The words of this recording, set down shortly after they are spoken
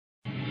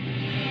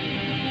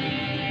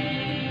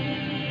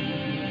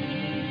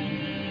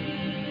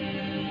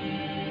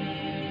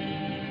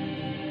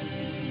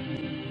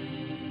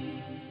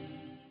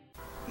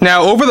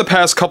Now, over the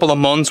past couple of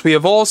months, we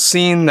have all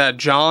seen that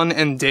Jon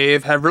and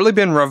Dave have really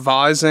been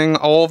revising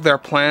all of their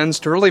plans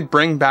to really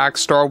bring back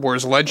Star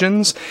Wars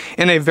Legends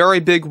in a very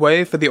big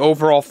way for the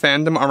overall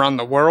fandom around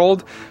the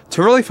world,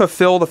 to really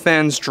fulfill the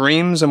fans'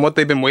 dreams and what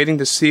they've been waiting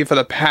to see for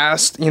the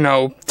past,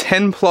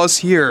 10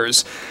 plus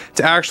years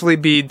to actually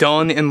be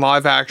done in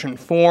live action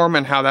form,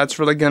 and how that's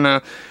really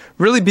gonna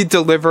be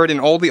delivered in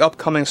all the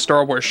upcoming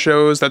Star Wars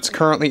shows that's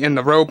currently in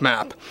the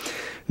roadmap.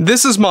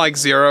 This is Mike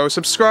Zero.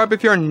 Subscribe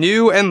if you're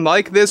new and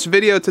like this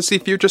video to see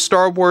future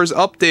Star Wars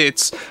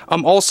updates.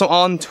 I'm also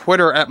on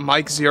Twitter at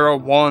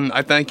Mike01.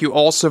 I thank you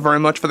also very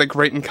much for the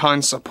great and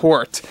kind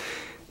support.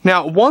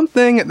 Now, one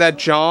thing that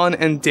Jon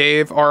and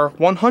Dave are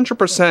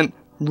 100%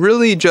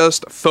 really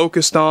just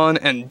focused on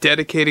and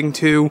dedicating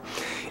to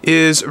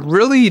is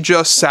really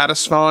just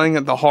satisfying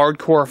the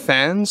hardcore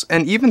fans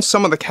and even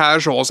some of the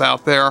casuals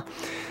out there,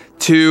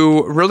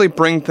 to really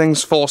bring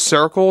things full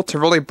circle, to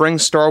really bring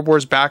Star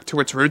Wars back to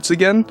its roots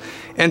again,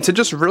 and to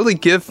just really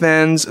give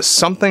fans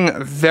something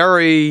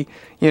very,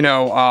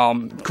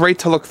 great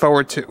to look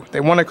forward to.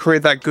 They want to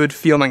create that good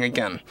feeling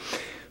again.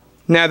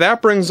 Now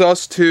that brings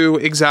us to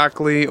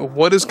exactly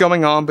what is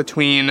going on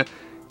between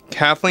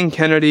Kathleen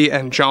Kennedy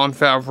and Jon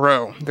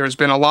Favreau. There's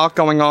been a lot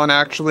going on,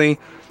 actually,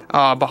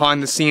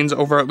 behind the scenes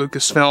over at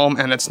Lucasfilm,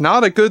 and it's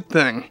not a good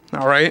thing,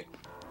 alright?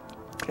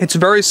 It's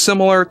very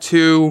similar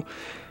to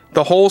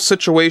the whole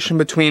situation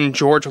between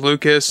George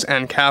Lucas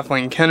and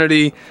Kathleen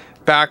Kennedy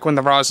back when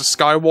The Rise of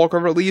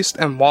Skywalker released,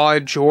 and why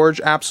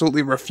George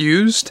absolutely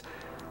refused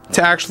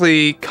to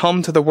actually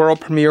come to the world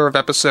premiere of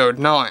Episode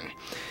 9.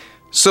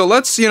 So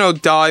let's,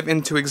 dive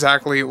into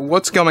exactly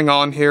what's going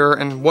on here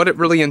and what it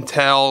really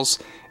entails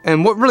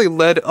and what really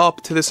led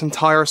up to this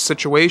entire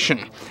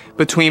situation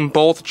between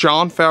both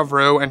Jon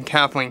Favreau and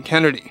Kathleen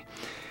Kennedy.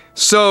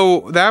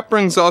 So that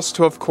brings us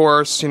to, of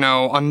course,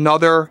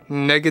 another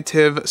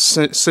negative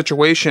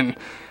situation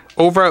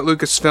over at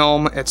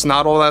Lucasfilm. It's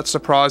not all that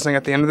surprising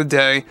at the end of the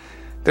day.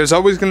 There's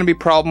always going to be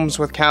problems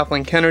with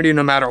Kathleen Kennedy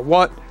no matter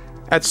what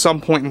at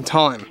some point in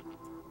time.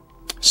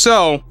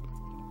 So,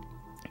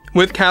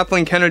 with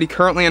Kathleen Kennedy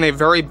currently in a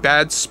very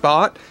bad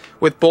spot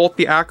with both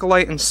the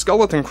Acolyte and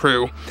Skeleton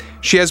Crew,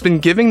 she has been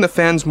giving the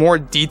fans more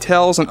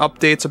details and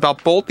updates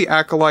about both the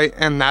Acolyte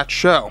and that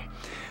show.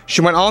 She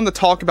went on to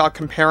talk about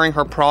comparing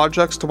her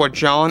projects to what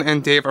Jon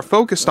and Dave are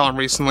focused on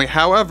recently.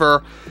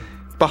 However,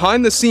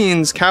 behind the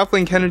scenes,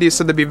 Kathleen Kennedy is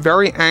said to be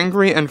very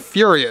angry and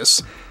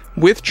furious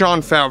with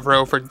Jon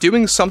Favreau for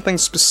doing something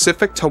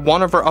specific to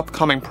one of her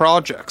upcoming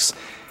projects.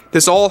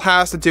 This all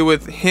has to do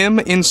with him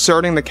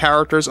inserting the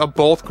characters of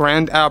both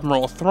Grand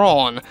Admiral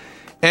Thrawn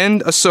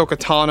and Ahsoka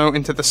Tano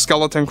into the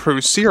Skeleton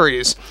Crew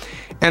series,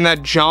 and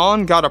that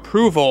Jon got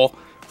approval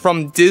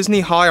from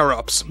Disney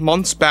higher-ups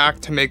months back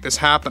to make this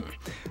happen.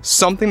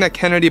 Something that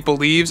Kennedy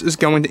believes is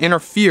going to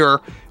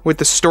interfere with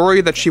the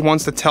story that she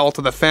wants to tell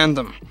to the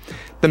fandom.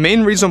 The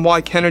main reason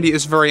why Kennedy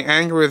is very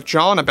angry with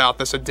Jon about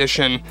this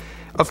addition,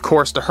 of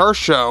course, to her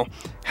show,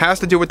 has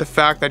to do with the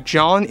fact that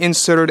Jon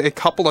inserted a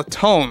couple of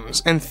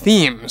tones and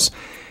themes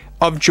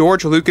of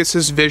George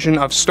Lucas's vision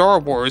of Star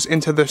Wars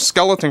into the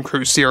Skeleton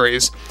Crew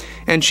series,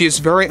 and she is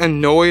very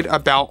annoyed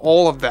about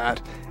all of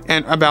that,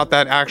 and about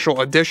that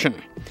actual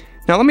addition.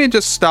 Now let me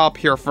just stop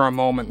here for a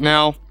moment.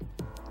 Now,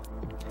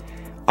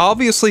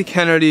 obviously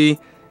Kennedy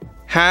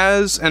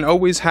has and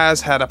always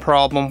has had a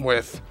problem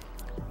with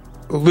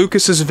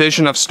Lucas's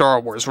vision of Star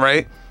Wars,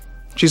 right?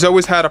 She's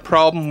always had a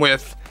problem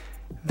with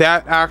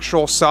that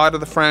actual side of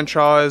the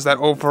franchise, that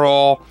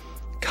overall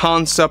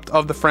concept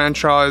of the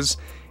franchise,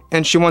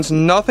 and she wants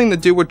nothing to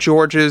do with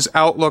George's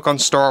outlook on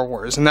Star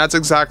Wars, and that's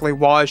exactly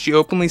why she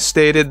openly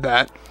stated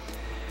that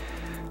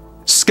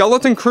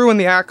Skeleton Crew and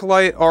the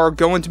Acolyte are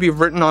going to be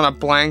written on a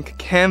blank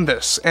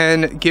canvas,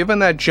 and given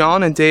that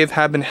Jon and Dave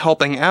have been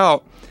helping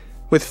out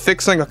with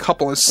fixing a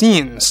couple of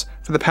scenes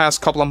for the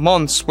past couple of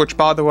months, which,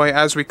 by the way,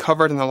 as we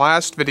covered in the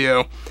last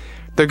video,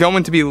 they're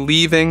going to be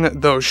leaving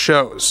those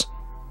shows.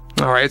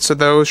 Alright, so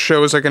those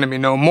shows are going to be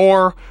no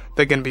more,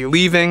 they're going to be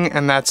leaving,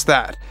 and that's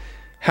that.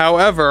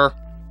 However,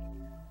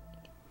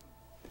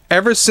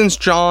 ever since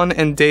Jon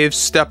and Dave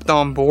stepped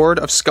on board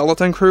of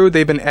Skeleton Crew,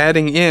 they've been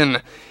adding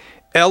in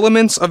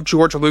elements of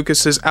George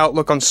Lucas's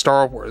outlook on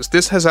Star Wars.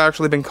 This has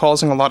actually been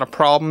causing a lot of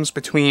problems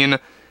between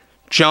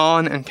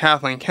Jon and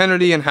Kathleen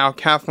Kennedy, and how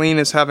Kathleen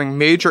is having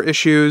major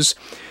issues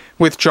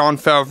with Jon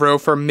Favreau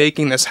for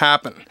making this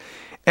happen.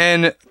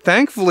 And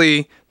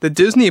thankfully, the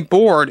Disney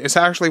board is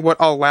actually what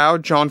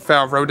allowed Jon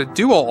Favreau to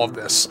do all of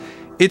this.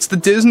 It's the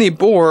Disney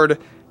board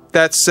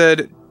that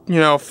said,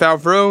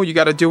 Favreau, you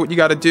gotta do what you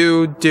gotta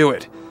do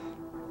it.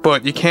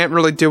 But you can't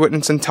really do it in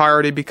its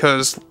entirety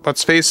because,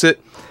 let's face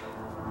it,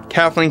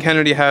 Kathleen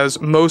Kennedy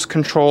has most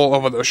control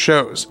over those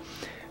shows.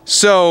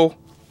 So,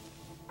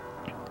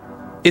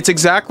 it's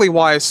exactly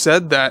why I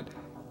said that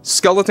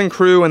Skeleton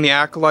Crew and the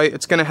Acolyte,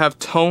 it's going to have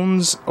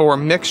tones, or a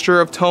mixture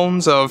of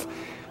tones, of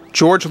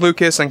George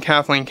Lucas and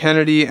Kathleen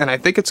Kennedy, and I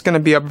think it's going to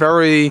be a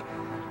very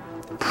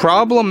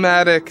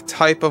problematic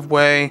type of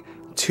way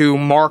to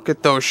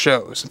market those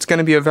shows. It's going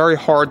to be a very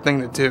hard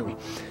thing to do.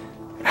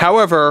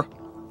 However,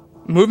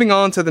 moving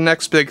on to the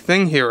next big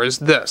thing here is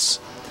this,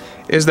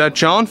 is that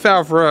Jon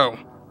Favreau,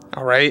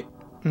 alright,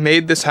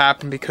 made this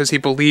happen because he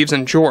believes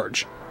in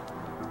George.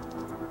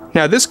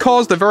 Now, this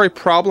caused a very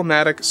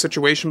problematic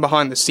situation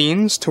behind the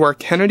scenes to where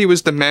Kennedy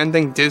was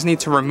demanding Disney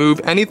to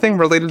remove anything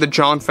related to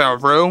Jon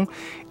Favreau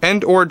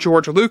and or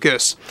George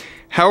Lucas.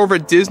 However,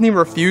 Disney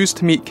refused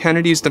to meet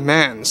Kennedy's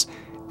demands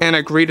and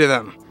agree to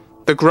them.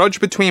 The grudge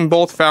between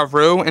both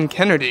Favreau and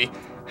Kennedy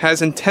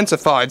has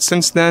intensified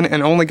since then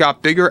and only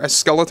got bigger as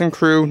Skeleton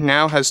Crew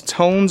now has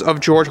tones of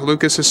George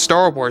Lucas's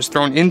Star Wars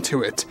thrown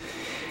into it.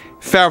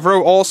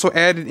 Favreau also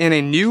added in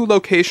a new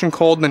location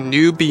called the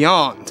New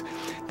Beyond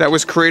that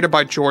was created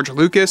by George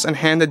Lucas and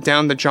handed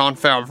down to Jon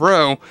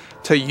Favreau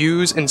to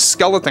use in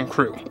Skeleton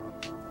Crew.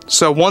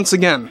 So once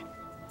again,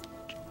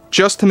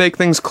 just to make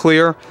things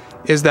clear,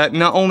 is that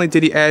not only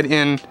did he add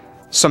in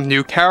some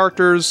new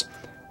characters,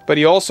 but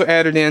he also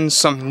added in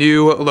some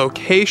new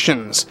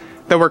locations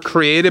that were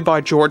created by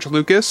George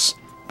Lucas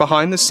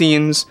behind the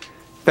scenes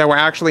that were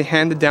actually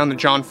handed down to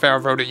Jon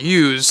Favreau to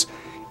use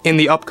in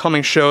the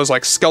upcoming shows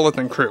like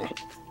Skeleton Crew.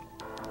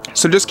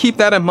 So just keep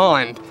that in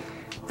mind,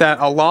 that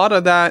a lot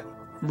of that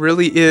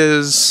really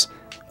is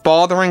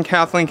bothering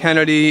Kathleen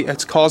Kennedy.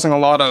 It's causing a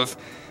lot of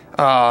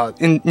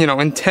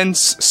intense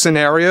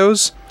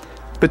scenarios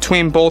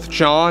between both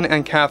Jon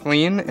and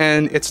Kathleen,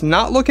 and it's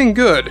not looking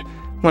good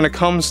when it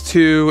comes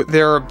to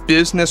their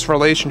business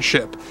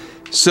relationship.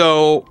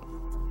 So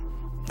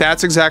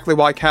that's exactly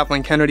why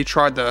Kathleen Kennedy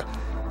tried to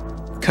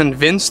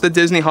convince the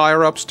Disney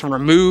higher-ups to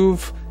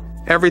remove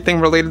everything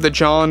related to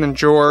Jon and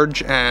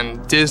George,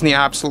 and Disney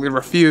absolutely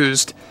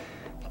refused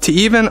to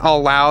even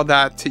allow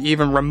that to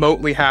even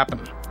remotely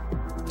happen.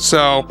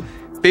 So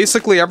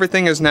basically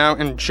everything is now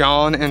in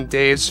Jon and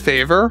Dave's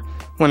favor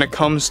when it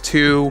comes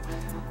to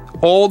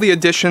all the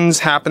additions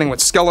happening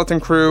with Skeleton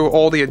Crew,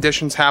 all the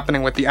additions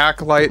happening with the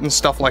Acolyte and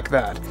stuff like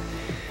that.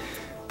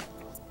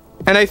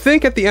 And I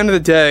think at the end of the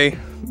day,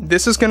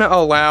 this is going to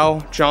allow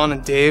Jon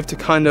and Dave to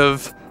kind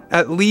of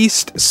at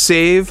least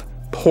save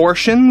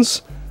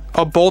portions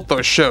of both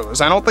those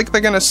shows. I don't think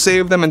they're going to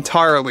save them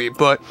entirely,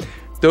 but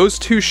those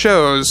two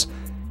shows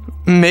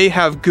may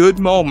have good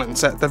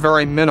moments at the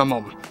very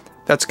minimum.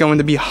 That's going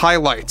to be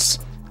highlights.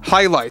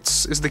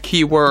 Highlights is the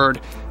key word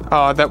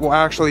that will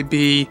actually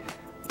be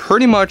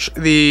pretty much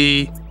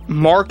the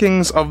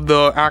markings of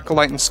the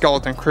Acolyte and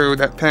Skeleton Crew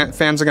that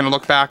fans are going to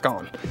look back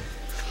on.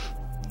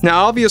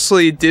 Now,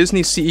 obviously,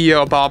 Disney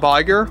CEO Bob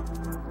Iger,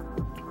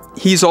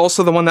 he's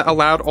also the one that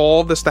allowed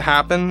all of this to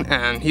happen,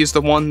 and he's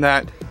the one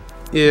that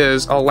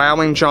is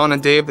allowing Jon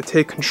and Dave to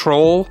take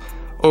control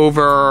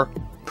over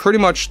pretty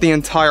much the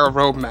entire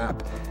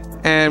roadmap.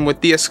 And with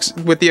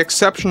the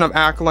exception of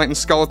Acolyte and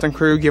Skeleton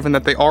Crew, given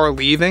that they are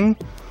leaving,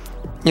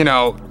 you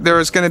know,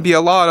 there's going to be a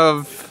lot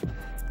of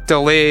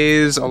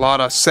delays, a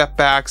lot of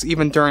setbacks,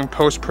 even during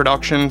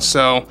post-production,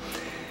 so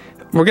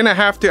we're going to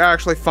have to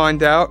actually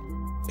find out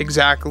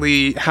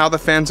exactly how the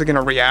fans are going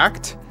to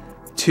react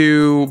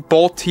to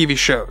both TV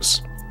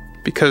shows.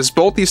 Because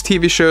both these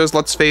TV shows,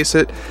 let's face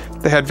it,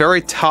 they had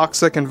very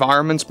toxic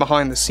environments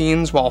behind the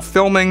scenes while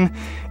filming,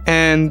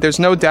 and there's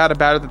no doubt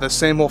about it that the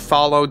same will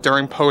follow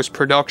during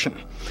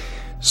post-production.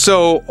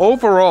 So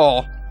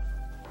overall,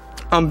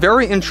 I'm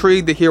very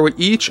intrigued to hear what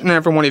each and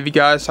every one of you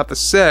guys have to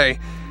say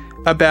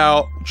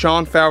about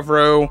Jon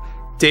Favreau,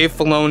 Dave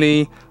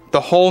Filoni,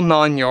 the whole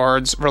 9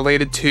 yards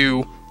related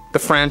to the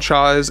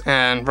franchise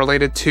and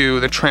related to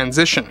the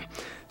transition.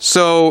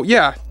 So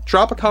yeah,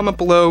 drop a comment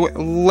below,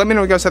 let me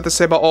know what you guys have to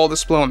say about all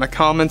this below in the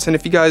comments, and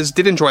if you guys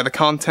did enjoy the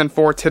content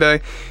for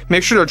today,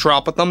 make sure to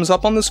drop a thumbs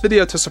up on this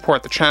video to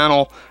support the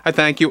channel. I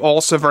thank you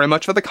all so very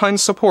much for the kind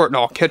support, and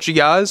I'll catch you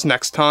guys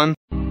next time.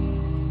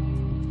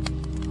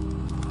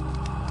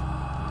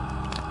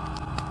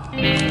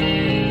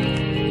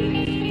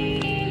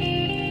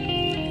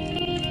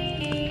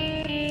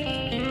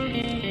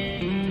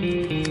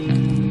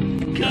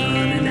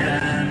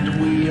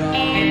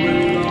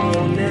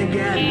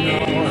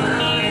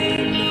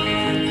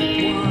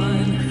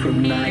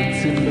 From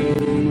night to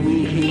moon,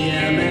 we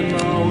hear them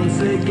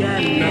moans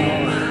again.